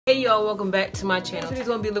Hey y'all, welcome back to my channel. Today's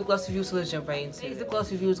gonna be a lip gloss review, so let's jump right into it. Today's lip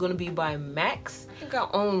gloss review is gonna be by MAC's. I think I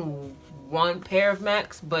own one pair of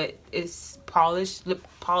MAC's, but it's polished, lip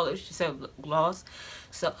polish instead of lip gloss.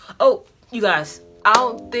 So, oh, you guys, I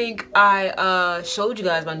don't think I showed you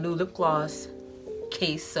guys my new lip gloss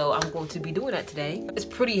case, so I'm going to be doing that today. It's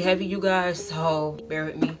pretty heavy, you guys, so bear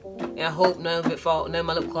with me. And I hope none of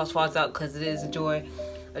my lip gloss falls out, because it is a joy.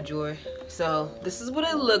 So this is what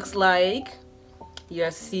it looks like. You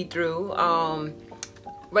guys see through.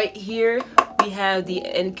 Right here we have the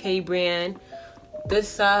NK brand. This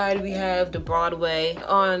side we have the Broadway.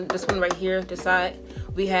 On this one right here, this side,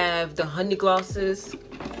 we have the honey glosses.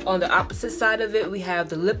 On the opposite side of it, we have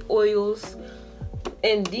the lip oils.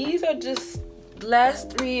 And these are just,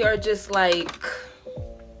 last three are just like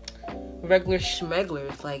regular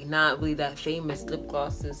schmeglers, like not really that famous lip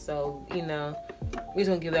glosses. So, you know, we're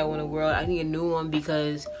just gonna give that one a whirl. I need a new one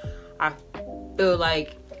because I feel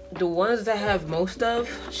like the ones that I have most of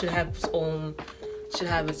should have its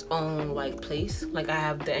own like place. Like I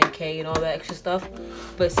have the NK and all that extra stuff,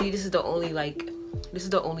 but see, this is the only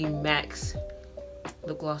MAC's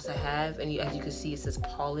lip gloss I have, and as you can see, it says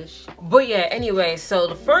polish. But yeah, anyway, so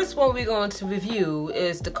the first one we're going to review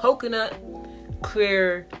is the coconut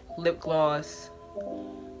clear lip gloss.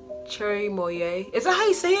 Cherimoya. Is that how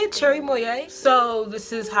you say it? Cherimoya. So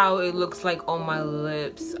this is how it looks like on my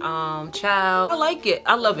lips. Child, I like it.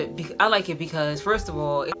 I love it. I like it because, first of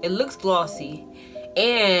all, it looks glossy,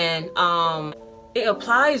 and it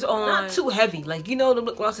applies on not too heavy. Like, you know, the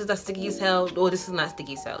lip glosses that sticky as hell. Oh, this is not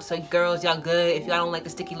sticky as hell. So girls, y'all good. If y'all don't like the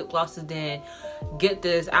sticky lip glosses, then get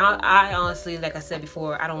this. I honestly, like I said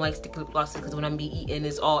before, I don't like sticky lip glosses because when I'm eating,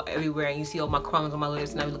 it's all everywhere, and you see all my crumbs on my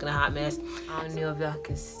lips, and I be looking a hot mess. I don't know if y'all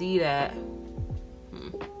can see that.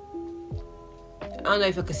 I don't know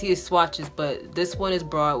if you can see the swatches, but this one is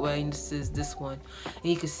Broadway and this is this one,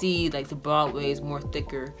 and you can see like the Broadway is more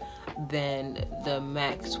thicker than the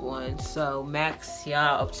MAC's one. So MAC's,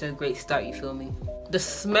 y'all up to a great start, you feel me? The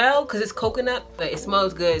smell, because it's coconut, but it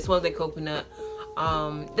smells good. It smells like coconut.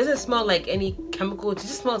 Doesn't smell like any chemical. It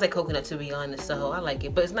just smells like coconut, to be honest. So I like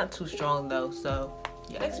it, but it's not too strong though. So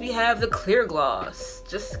yeah. Next we have the clear gloss.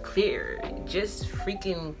 Just clear, just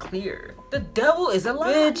freaking clear. The devil is a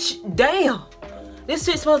lie. Bitch, damn. This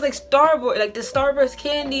shit smells like Starburst, like the Starburst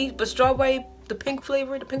candy, but strawberry, the pink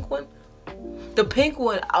flavor, the pink one. The pink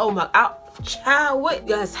one, oh my god, child, what?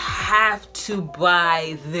 You guys have to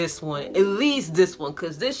buy this one, at least this one,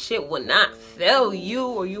 because this shit will not fail you,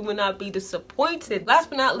 or you will not be disappointed.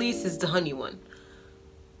 Last but not least is the honey one.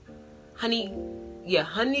 Honey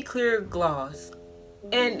clear gloss.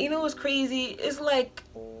 And you know what's crazy? It's like,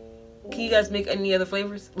 can you guys make any other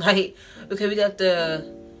flavors? Like, okay, we got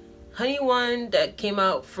the honey one that came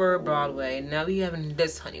out for Broadway. Now we having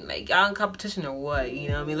this honey. Like, y'all in competition or what? You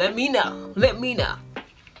know what I mean? Let me know. Let me know.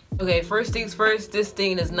 Okay, first things first, this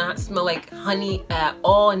thing does not smell like honey at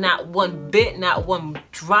all. Not one bit, not one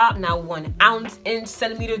drop, not 1 ounce, inch,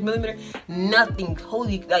 centimeter, millimeter, nothing.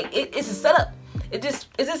 Holy, like it's a setup. It just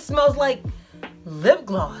smells like lip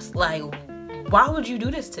gloss. Like, why would you do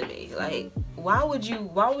this to me? Like, why would you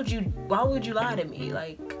lie to me?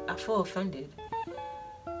 Like, I feel offended.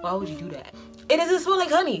 Why would you do that? It doesn't smell like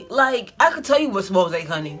honey. Like, I could tell you what smells like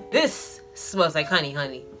honey. This smells like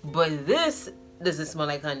honey. But this doesn't smell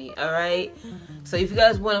like honey, alright? So if you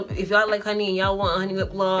guys if y'all like honey and y'all want a honey lip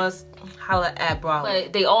gloss, holla at Broadway.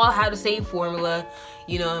 But they all have the same formula,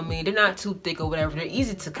 you know what I mean? They're not too thick or whatever. They're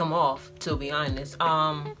easy to come off, to be honest.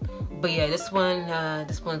 But yeah, this one's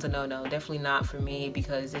a no-no. Definitely not for me,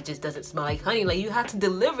 because it just doesn't smell like honey. Like, you have to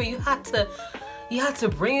deliver. You have to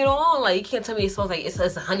bring it on. Like, you can't tell me it smells like it's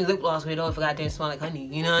a honey lip gloss when it don't goddamn smell like honey.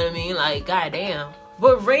 You know what I mean? Like, goddamn.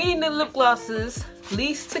 But rating the lip glosses,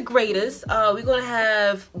 least to greatest, we're gonna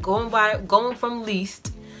have going from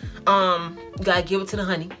least. Gotta give it to the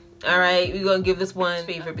honey. All right, we're gonna give this one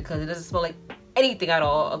favorite because it doesn't smell like anything at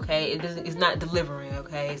all. Okay, it's not delivering.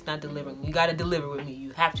 Okay, it's not delivering. You gotta deliver with me. You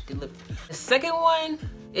have to deliver. The second one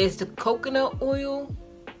is the coconut oil.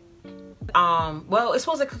 Well, it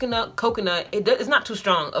smells like coconut. It's not too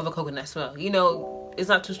strong of a coconut smell. You know, it's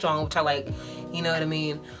not too strong, which I like. You know what I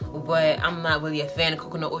mean? But I'm not really a fan of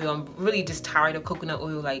coconut oil. I'm really just tired of coconut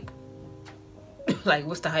oil. Like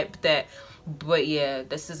what's the hype with that? But yeah,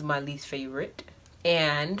 this is my least favorite.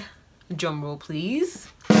 And drum roll, please.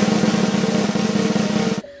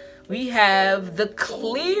 We have the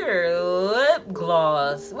clear lip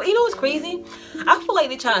gloss. Well, you know what's crazy? I feel like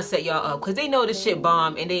they're trying to set y'all up because they know this shit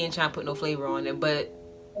bomb and they ain't trying to put no flavor on it. But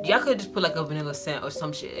y'all could just put like a vanilla scent or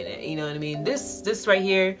some shit in it. You know what I mean? This right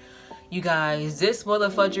here, you guys, this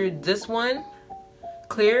motherfucker, this one,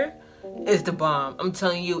 clear, is the bomb. I'm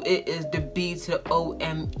telling you, it is the B to the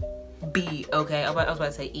O-M-B, okay? I was about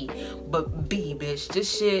to say E, but B, bitch.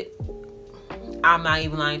 This shit, I'm not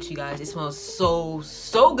even lying to you guys. It smells so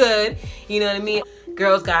good. You know what I mean?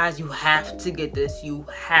 Girls, guys, you have to get this. You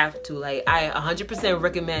have to. Like, I 100%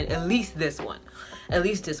 recommend at least this one. At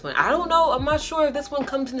least this one. I don't know. I'm not sure if this one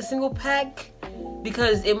comes in a single pack,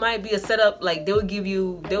 because it might be a setup. Like, they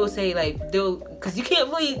will say, like, because you can't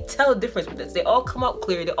really tell the difference with this. They all come out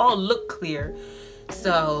clear. They all look clear.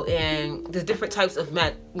 So, and there's different types of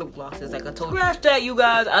matte lip glosses, like I told you. Scratch that, you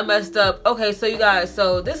guys. I messed up. Okay, so you guys,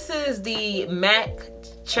 so this is the MAC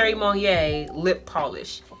Cherimoya lip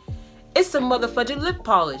polish. It's a motherfucking lip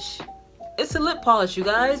polish. It's a lip polish, you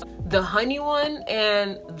guys. The honey one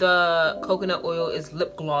and the coconut oil is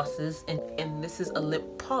lip glosses, and this is a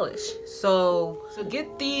lip polish. So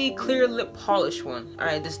get the clear lip polish one. All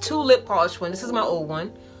right, there's 2 lip polish ones. This is my old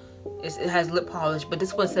one. It has lip polish, but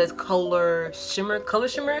this one says color shimmer.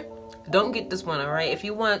 Don't get this one, all right? If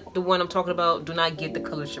you want the one I'm talking about, do not get the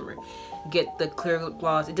color shimmer. Get the clear lip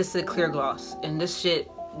gloss. It just said clear gloss, and this shit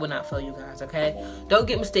will not fail you guys, okay? Don't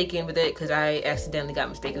get mistaken with it, because I accidentally got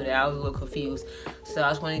mistaken with it. I was a little confused, so I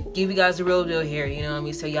just want to give you guys the real deal here, you know what I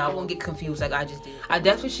mean? So y'all won't get confused like I just did. I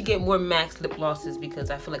definitely should get more MAC lip glosses, because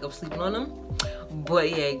I feel like I'm sleeping on them. But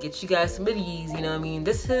yeah, get you guys some of these, you know what I mean?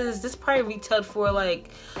 This probably retailed for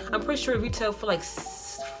like, I'm pretty sure it retailed for like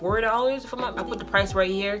 $4 if I put the price right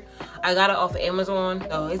here. I got it off of Amazon,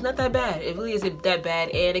 so it's not that bad. It really isn't that bad,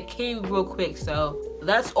 and it came real quick. So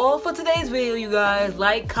that's all for today's video, you guys.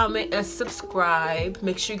 Like, comment, and subscribe.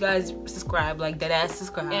 Make sure you guys subscribe, like that ass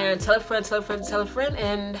subscribe, and tell a friend,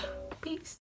 and peace.